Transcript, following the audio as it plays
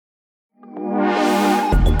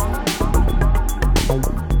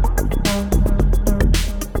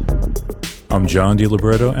I'm John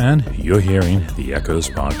DiLiberto, and you're hearing the Echoes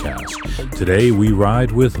podcast. Today we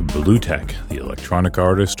ride with Bluetech, the electronic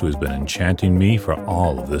artist who has been enchanting me for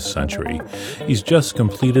all of this century. He's just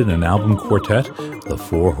completed an album quartet, The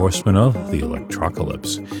Four Horsemen of the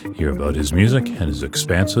Electrocalypse. Hear about his music and his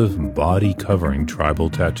expansive body-covering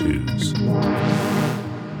tribal tattoos.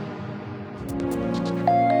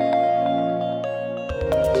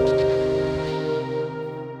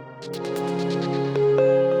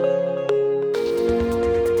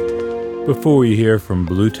 Before we hear from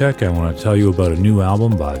Bluetech, I want to tell you about a new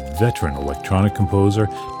album by veteran electronic composer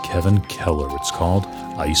Kevin Keller. It's called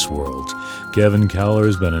Ice Worlds. Kevin Keller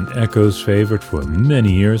has been an Echoes favorite for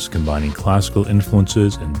many years, combining classical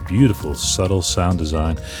influences and beautiful, subtle sound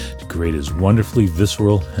design to create his wonderfully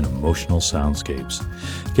visceral and emotional soundscapes.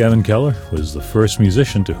 Kevin Keller was the first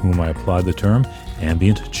musician to whom I applied the term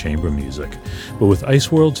ambient chamber music. But with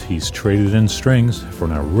Ice Worlds, he's traded in strings for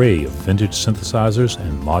an array of vintage synthesizers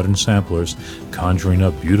and modern samplers, conjuring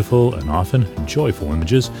up beautiful and often joyful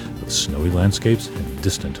images of snowy landscapes and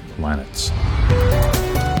distant planets.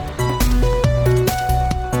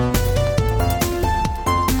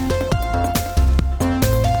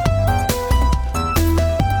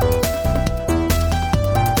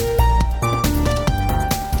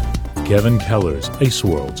 Kevin Keller's Ice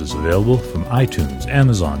Worlds is available from iTunes,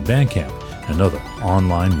 Amazon, Bandcamp, and other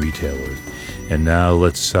online retailers. And now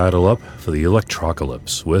let's saddle up for the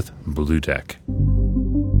Electrocalypse with Bluetech.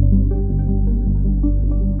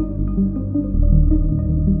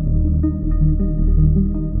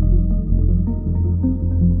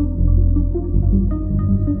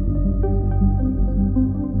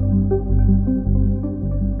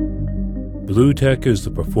 Bluetech is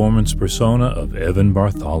the performance persona of Evan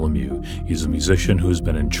Bartholomew. He's a musician who has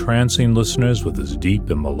been entrancing listeners with his deep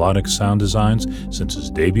and melodic sound designs since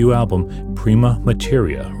his debut album, Prima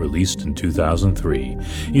Materia, released in 2003.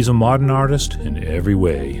 He's a modern artist in every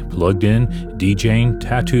way, plugged in, DJing,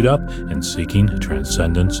 tattooed up, and seeking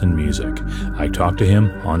transcendence in music. I talked to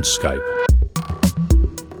him on Skype.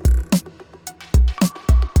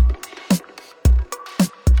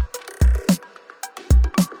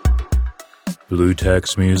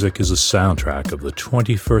 Bluetech's music is a soundtrack of the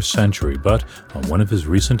 21st century, but on one of his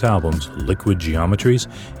recent albums, Liquid Geometries,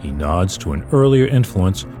 he nods to an earlier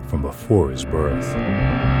influence from before his birth.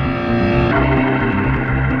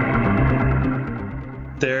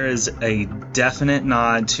 There is a definite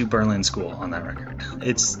nod to Berlin School on that record.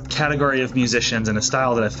 It's a category of musicians and a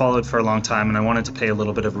style that I followed for a long time, and I wanted to pay a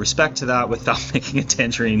little bit of respect to that without making a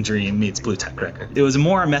Tangerine Dream meets Bluetech record. It was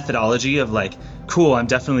more a methodology of like, cool, I'm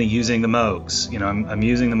definitely using the Moogs. You know, I'm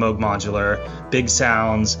using the Moog modular, big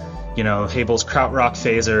sounds, you know, Habel's Krautrock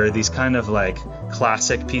phaser, these kind of like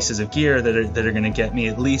classic pieces of gear that are going to get me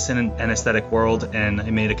at least in an aesthetic world. And I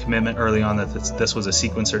made a commitment early on that this was a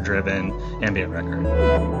sequencer-driven ambient record.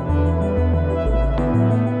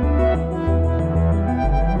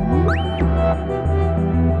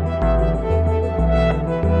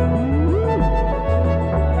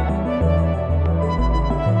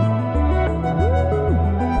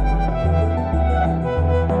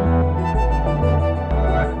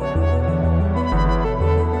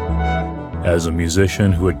 As a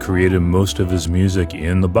musician who had created most of his music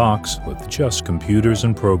in the box with just computers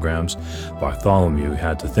and programs, Bartholomew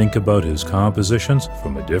had to think about his compositions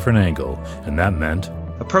from a different angle, and that meant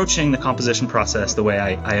approaching the composition process the way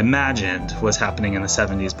I imagined was happening in the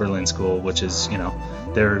 70s Berlin School, which is, you know,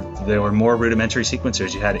 there were more rudimentary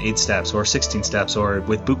sequencers. You had 8 steps or 16 steps, or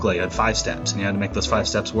with Buchla you had 5 steps, and you had to make those 5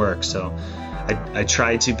 steps work. So I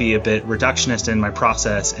tried to be a bit reductionist in my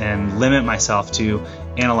process and limit myself to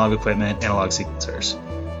analog equipment, analog sequencers.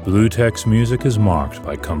 Bluetech's music is marked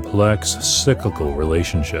by complex, cyclical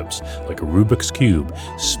relationships like a Rubik's Cube,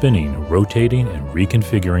 spinning, rotating, and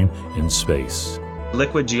reconfiguring in space.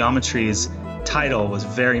 Liquid Geometries title was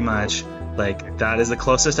very much like, that is the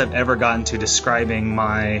closest I've ever gotten to describing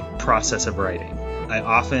my process of writing. I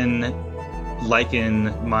often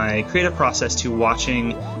liken my creative process to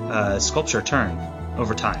watching sculpture turn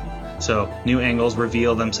over time. So new angles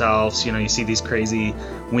reveal themselves. You know, you see these crazy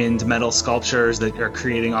wind metal sculptures that are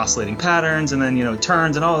creating oscillating patterns, and then, you know, it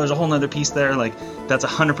turns, and oh, there's a whole nother piece there. Like, that's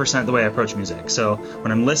 100% the way I approach music. So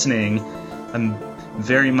when I'm listening, I'm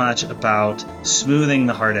very much about smoothing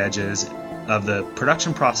the hard edges of the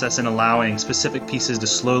production process and allowing specific pieces to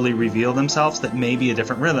slowly reveal themselves that may be a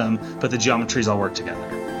different rhythm, but the geometries all work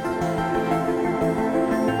together.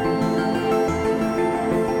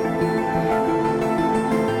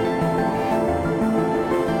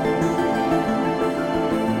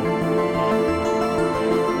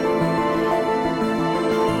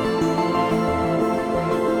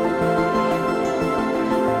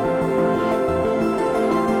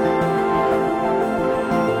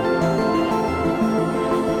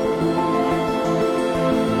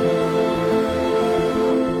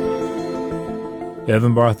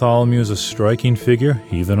 Evan Bartholomew is a striking figure,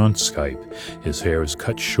 even on Skype. His hair is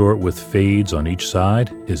cut short with fades on each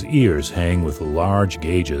side, his ears hang with large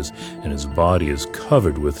gauges, and his body is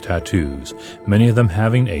covered with tattoos, many of them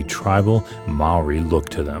having a tribal Maori look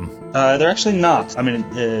to them. They're actually not. I mean,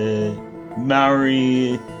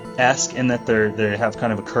 Maori-esque in that they have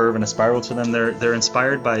kind of a curve and a spiral to them. They're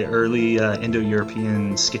inspired by early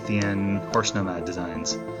Indo-European Scythian horse nomad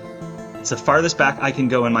designs. It's the farthest back I can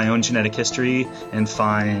go in my own genetic history and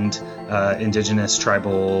find indigenous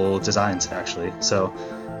tribal designs, actually. So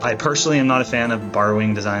I personally am not a fan of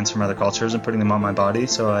borrowing designs from other cultures and putting them on my body,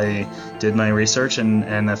 so I did my research,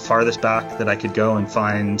 and the farthest back that I could go and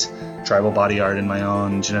find tribal body art in my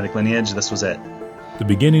own genetic lineage, this was it. The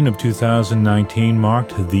beginning of 2019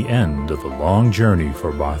 marked the end of a long journey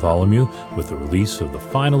for Bartholomew with the release of the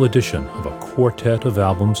final edition of a quartet of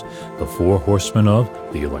albums, The Four Horsemen of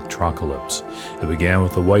the Electrocalypse. It began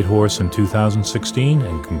with The White Horse in 2016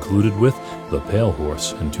 and concluded with The Pale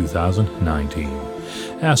Horse in 2019.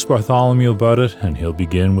 Ask Bartholomew about it, and he'll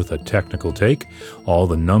begin with a technical take. All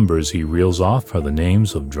the numbers he reels off are the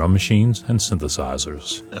names of drum machines and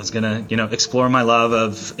synthesizers. I was gonna, explore my love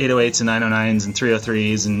of 808s and 909s and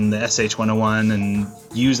 303s and the SH101 and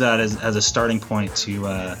use that as a starting point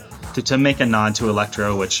to make a nod to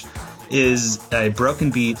electro, which is a broken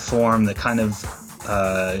beat form that kind of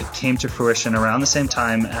came to fruition around the same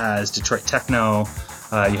time as Detroit techno.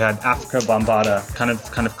 You had Africa Bambaataa,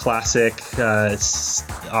 kind of classic,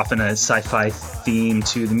 often a sci-fi theme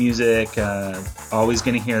to the music. Always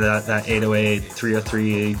going to hear that 808,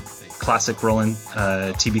 303, classic Roland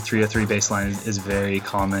TB303 bass line is very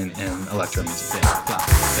common in electro music.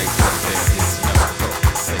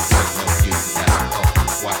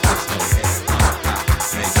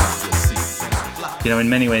 In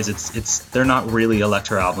many ways, they're not really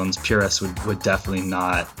electro albums. Purists would definitely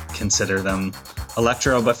not consider them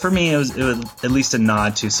electro, but for me, it was at least a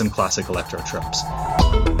nod to some classic electro tropes.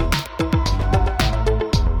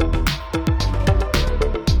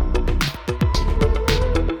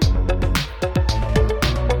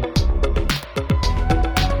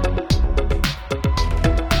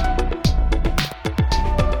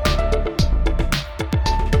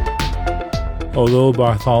 Although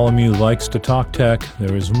Bartholomew likes to talk tech,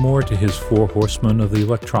 there is more to his Four Horsemen of the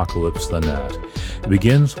Electrocalypse than that. It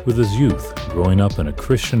begins with his youth, growing up in a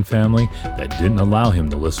Christian family that didn't allow him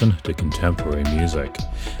to listen to contemporary music.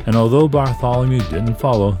 And although Bartholomew didn't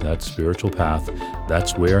follow that spiritual path,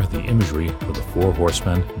 that's where the imagery of the Four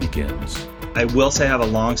Horsemen begins. I will say I have a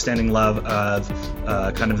long-standing love of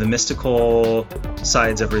kind of the mystical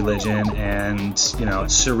sides of religion and,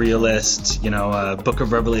 surrealist, Book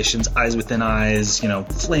of Revelations, Eyes Within Eyes,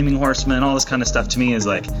 Flaming Horsemen, all this kind of stuff to me is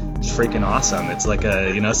like freaking awesome. It's like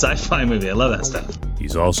a, sci-fi movie. I love that stuff.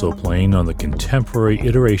 He's also playing on the contemporary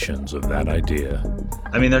iterations of that idea.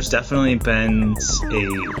 I mean, there's definitely been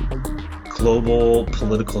a global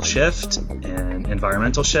political shift and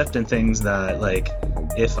environmental shift and things that, like,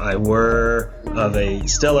 if I were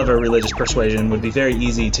still of a religious persuasion, would be very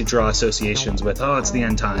easy to draw associations with, it's the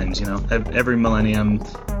end times, Every millennium,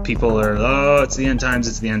 people are, it's the end times,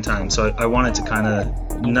 it's the end times. So I wanted to kind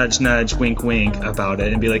of nudge, wink, wink about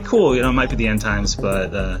it and be like, cool, it might be the end times,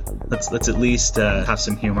 but let's at least have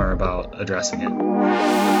some humor about addressing it.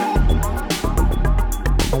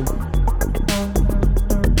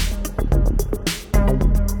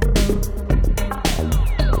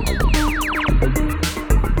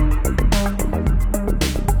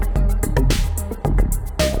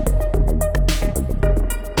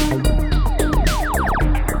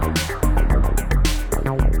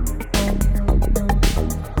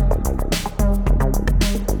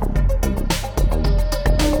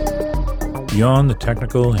 Beyond the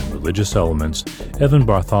technical and religious elements, Evan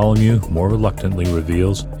Bartholomew more reluctantly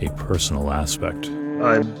reveals a personal aspect.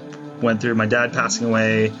 I went through my dad passing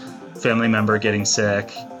away, family member getting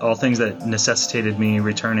sick, all things that necessitated me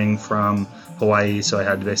returning from Hawaii, so I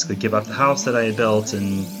had to basically give up the house that I had built,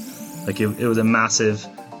 and it was a massive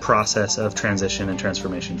process of transition and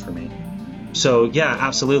transformation for me. So yeah,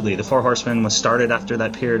 absolutely. The Four Horsemen was started after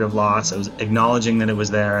that period of loss. I was acknowledging that it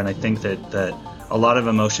was there, and I think that a lot of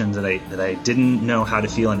emotions that I didn't know how to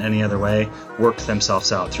feel in any other way worked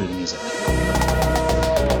themselves out through the music.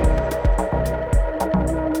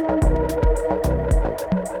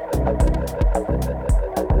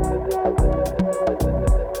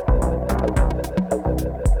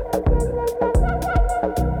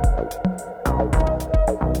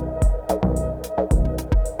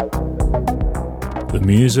 The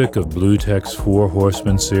music of Bluetech's Four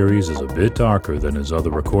Horsemen series is a bit darker than his other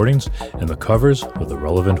recordings, and the covers, with the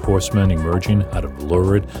relevant horsemen emerging out of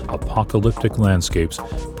lurid, apocalyptic landscapes,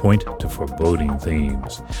 point to foreboding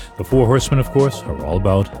themes. The Four Horsemen, of course, are all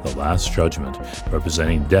about the Last Judgment,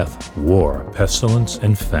 representing death, war, pestilence,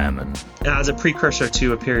 and famine. As a precursor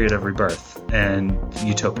to a period of rebirth and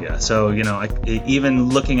utopia. So, even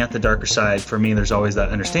looking at the darker side, for me, there's always that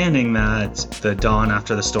understanding that the dawn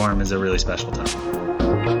after the storm is a really special time.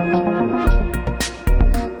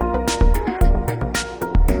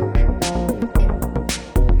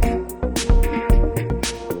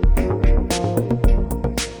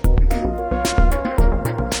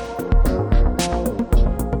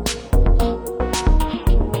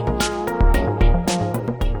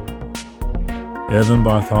 Evan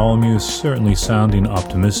Bartholomew is certainly sounding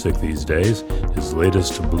optimistic these days. His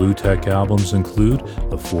latest Bluetech albums include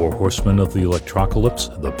The Four Horsemen of the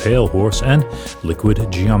Electrocalypse, The Pale Horse, and Liquid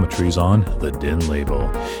Geometries on the Din label.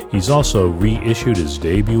 He's also reissued his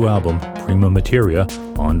debut album, Prima Materia,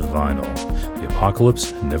 on vinyl. The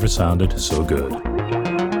Apocalypse never sounded so good.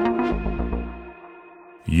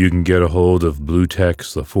 You can get a hold of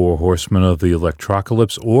Bluetech's The Four Horsemen of the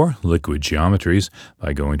Electrocalypse or Liquid Geometries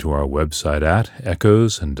by going to our website at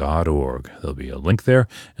echoes.org. There'll be a link there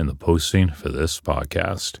in the posting for this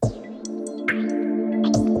podcast.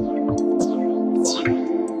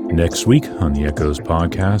 Next week on the Echoes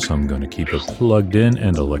podcast, I'm going to keep it plugged in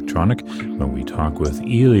and electronic when we talk with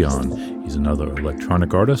Elion. He's another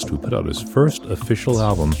electronic artist who put out his first official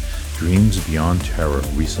album, Dreams Beyond Terror,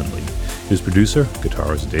 recently. His producer,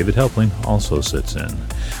 guitarist David Helpling, also sits in.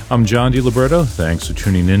 I'm John DiLibretto. Thanks for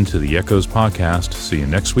tuning in to the Echoes podcast. See you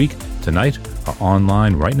next week, tonight, or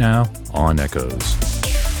online right now on Echoes.